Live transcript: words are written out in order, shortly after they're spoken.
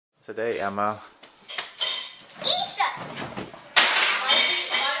today, Emma? Easter! Why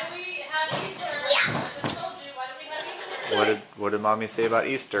do we have Easter? Yeah. I just told you, why do we have Easter? What did Mommy say about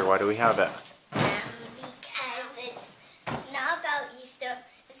Easter? Why do we have it? Because it's not about Easter.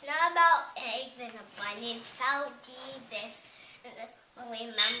 It's not about eggs and a bunny. It's about Jesus.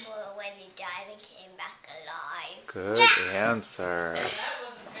 Remember when he died and came back alive. Good answer. That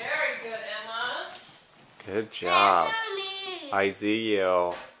was very good, Emma. Good job. Mommy. I see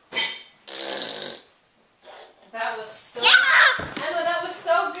you. That was so Yeah! Emma, that was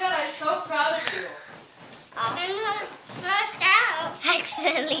so good. I'm so proud of you. I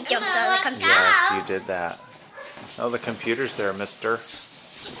accidentally jumped on the computer. Yes, you did that. Oh, the computer's there, mister. Okay,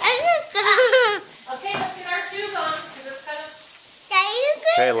 let's get our shoes on because it's kind of.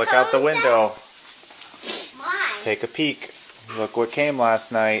 Okay, look out the window. Mine. Take a peek. Look what came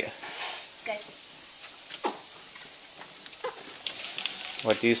last night. Good.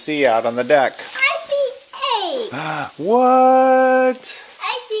 What do you see out on the deck? I see eggs. What?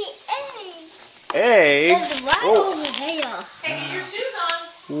 I see eggs. Eggs? There's one Oh. over here. Okay, get your shoes on.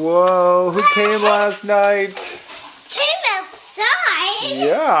 Whoa, who came last night? Came outside.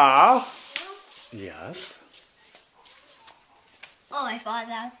 Yeah. Yes. Oh, I thought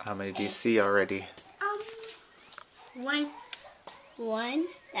that. How many do you see already? One.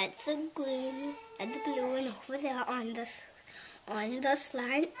 That's the glue. That's the glue, and over there on the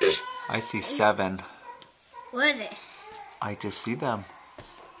slide. I see 7. What is it? I just see them.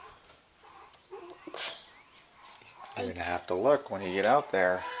 You're gonna have to look when you get out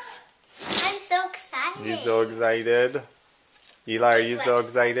there. I'm so excited. You so excited? Eli, are you so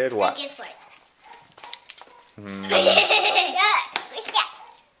excited? What? Guess what?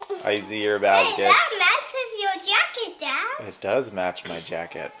 I see your basket. Hey, that matches your jacket, Dad. It does match my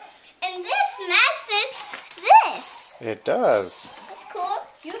jacket. And this matches this. It does. That's cool.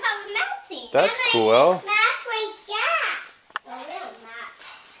 You have matching. That's and cool. Match my jacket. Oh, they don't match.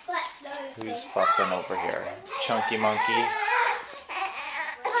 But those Who's things- fussing over here? Chunky Monkey.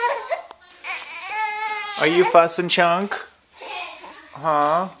 Are you fussing, Chunk?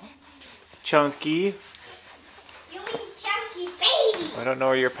 Huh? Chunky? You mean chunky baby? I don't know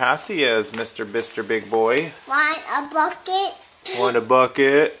where your passy is, Mr. Bister Big Boy. Want a bucket? Want a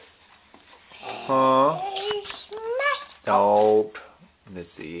bucket? Huh? Nope. Let's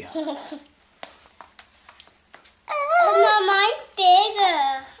see. Oh, mine's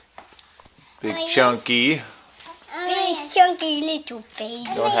bigger. Big Chunky. Big chunky little baby.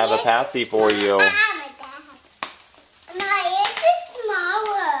 Don't have a passy for you.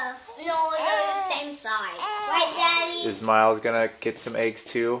 Smaller. No, they're the same size. Right, Daddy? Is Miles gonna get some eggs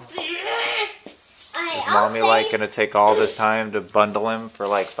too? Is I'll Mommy like gonna take all this time to bundle him for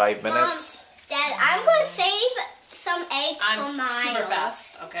like 5 minutes? Dad, I'm going to save some eggs for Miles. I'm super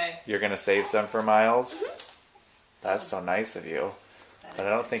fast, okay? You're gonna save some for Miles? That's so nice of you. But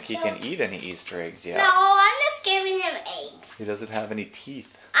I don't think he can eat any Easter eggs yet. No, I'm just giving him eggs. He doesn't have any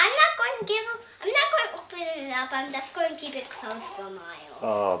teeth. I'm not going to give him, I'm not going to open it up. I'm just going to keep it closed for Miles.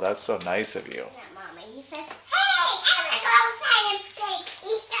 Oh, that's so nice of you. That Mama, he says, hey, I'm going to go outside and play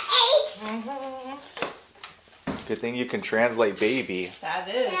Easter eggs. Good thing you can translate baby. That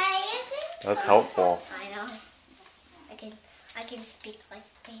is. That's helpful. I know. I can speak like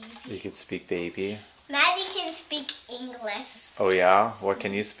baby. You can speak baby. Maddie can speak English. Oh yeah? What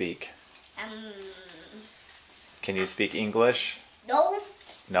can you speak? Um, Can you speak English? no.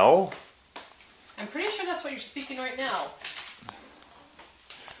 No? I'm pretty sure that's what you're speaking right now.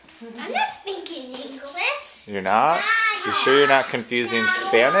 I'm not speaking English. You're not? You sure you're not confusing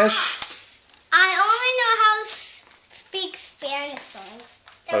Spanish? I only know how to speak Spanish songs.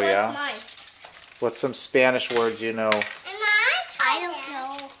 That Oh, was yeah? mine. What's some Spanish words you know? I don't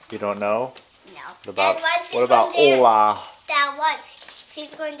know. You don't know? No. What about hola? That was.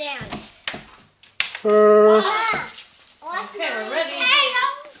 She's going to dance. Okay, we're ready.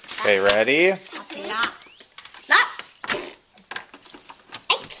 Okay, ready? No.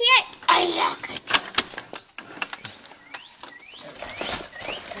 I can't. I look.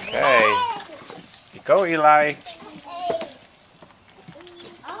 Okay. You go, Eli.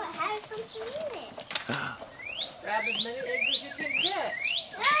 Oh, it has something in it. Grab as many eggs as you can get.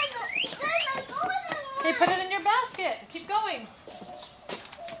 Hey, Hey, put it in your basket. Keep going.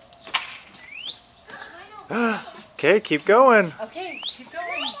 Okay, keep going. Okay, keep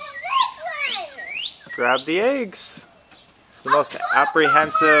going. Grab the eggs. It's the most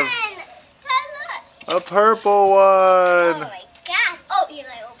apprehensive. A purple Oh one. my gosh. Oh, Eli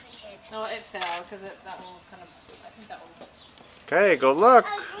opened it. No, it fell because that one was kind of. I think that one. Okay, go look. A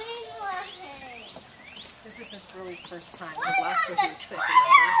green one. This is his really first time. Because last year he was sick,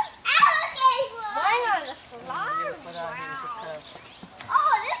 remember?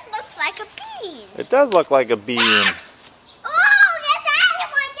 It does look like a bean. Oh, that's the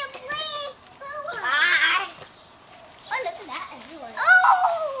one to play. Oh, look at that.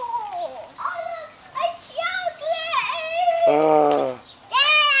 Oh, look, a chocolate. Dad,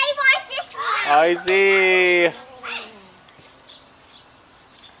 I want this one. I see.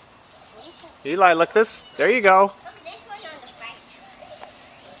 Eli, look this. There you go. Look, this one on the front.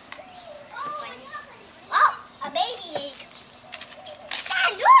 Oh, a baby egg.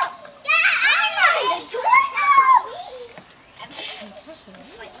 Dad, look. Dad, I want the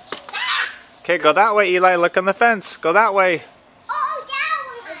Okay, go that way, Eli. Look on the fence. Go that way. Oh,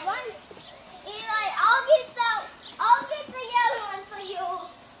 that one. Eli, I'll get the yellow one for you.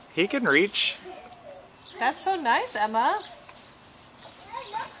 He can reach. That's so nice, Emma. Look,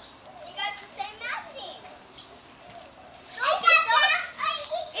 you got the same matching.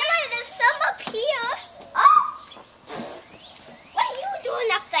 Eli, there's some up here. Oh, what are you doing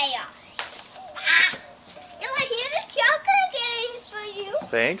up there? Eli, here's the chocolate games for you.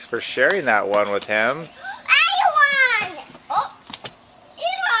 Thanks for sharing that one with him. I won. Oh,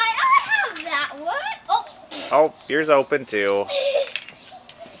 Eli, I have that one. Oh. Oh, yours open too.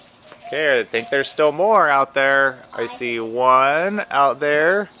 Okay, I think there's still more out there. I see one out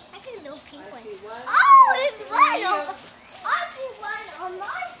there. I see a little pink one. Oh, there's one over. I see one on my.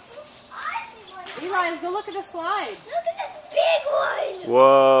 I see one. Eli, go look at the slide. Look at this big one.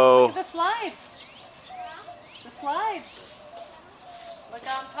 Whoa. Look at the slide. The slide. Look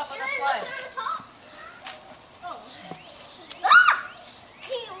on top of the slide.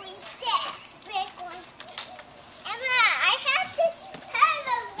 Who's this big one? Emma, I have this. Have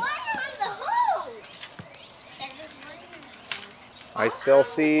the one on the hose. And there's one in the hose. I still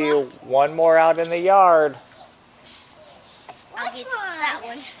see one more out in the yard. I'll get that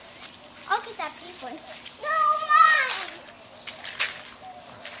one. I'll get that pink one. No, mine.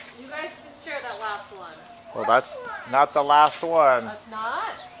 You guys can share that last one. Well, that's not the last one. That's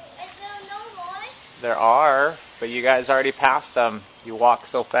not? Is there no more? There are, but you guys already passed them. You walk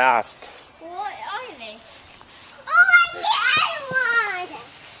so fast. What are they? Oh, I get one.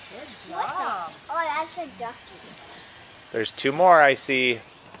 Good job. Oh, that's a ducky. There's two more I see.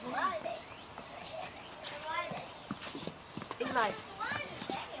 What are they? What are they? Eli,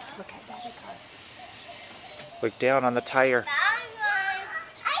 look at that car. Look down on the tire. Found one.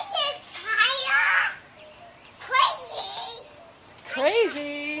 I get tired. Crazy.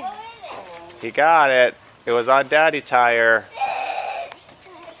 Crazy. What is it? He got it. It was on Daddy Tire. That's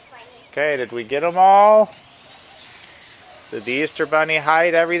funny. Okay, did we get them all? Did the Easter Bunny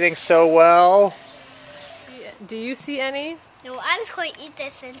hide everything so well? Do you see any? No, I'm just going to eat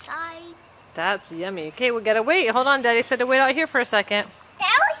this inside. That's yummy. Okay, we gotta wait. Hold on, Daddy said to wait out here for a second.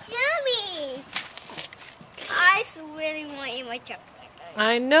 That was yummy. I really want to eat my chocolate.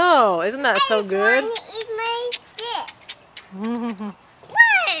 I know. Isn't that so good? I just want to eat my this.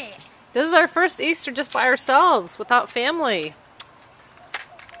 What? This is our first Easter just by ourselves, without family.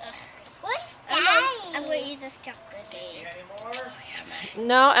 What's that? I'm going to eat this chocolate cake.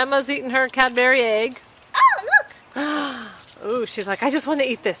 No, Emma's eating her Cadbury egg. Oh, look. Ooh, she's like, I just want to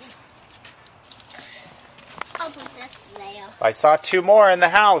eat this. I'll put this there. I saw two more in the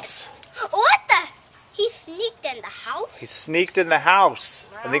house. What the? He sneaked in the house? He sneaked in the house.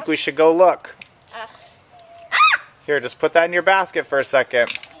 I think we should go look. Here, just put that in your basket for a second.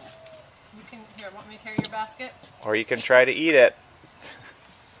 You can, here, want me to carry your basket? Or you can try to eat it.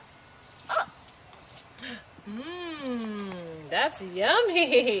 Mmm, that's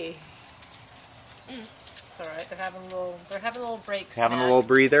yummy. It's all right. They're having a little break. Having a snack. little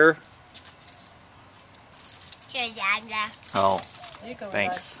breather? Here, Dad. Oh, There you go,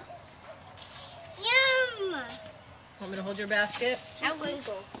 thanks. Yum. bud. Want me to hold your basket? I'm going to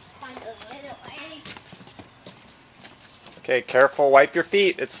go find a little egg. Okay, careful. Wipe your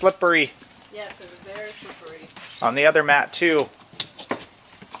feet. It's slippery. Yes, it's very slippery. On the other mat, too.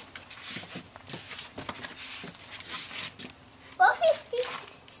 What if he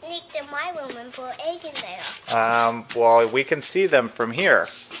sneaked in my room and put egg in there? Well, we can see them from here.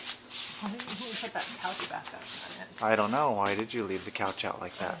 Why didn't you put that couch back up? I don't know. Why did you leave the couch out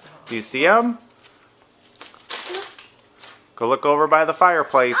like that? Do you see them? Go look over by the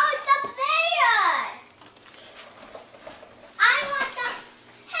fireplace. Oh, it's up there! I want the...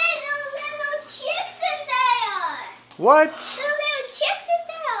 Hey, the little chicks in there! What? The little chicks in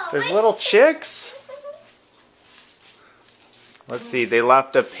there! There's little chicks? Let's see. They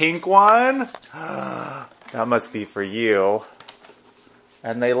left a pink one. That must be for you.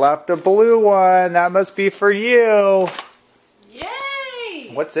 And they left a blue one. That must be for you. Yay!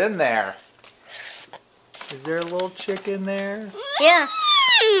 What's in there? Is there a little chick in there? Yeah.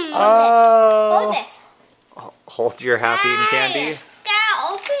 Oh. Hold this. Hold your half-eaten candy.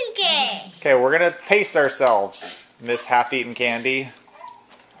 Gotta open it. Okay, we're gonna pace ourselves, Miss Half-Eaten Candy.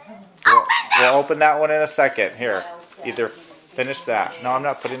 We'll open that one in a second. Here, either finish that. No, I'm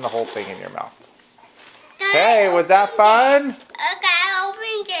not putting the whole thing in your mouth. Okay, was that fun? Okay,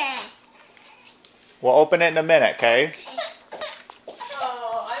 open it. We'll open it in a minute, okay?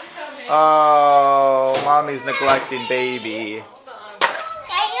 Oh, I'm coming. Oh, Mommy's neglecting baby.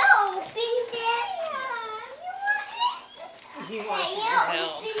 Can you open it? He Can wants to be you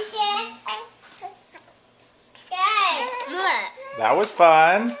held. open it? Okay. Look. That was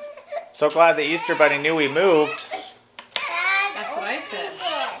fun. So glad the Easter Bunny knew we moved.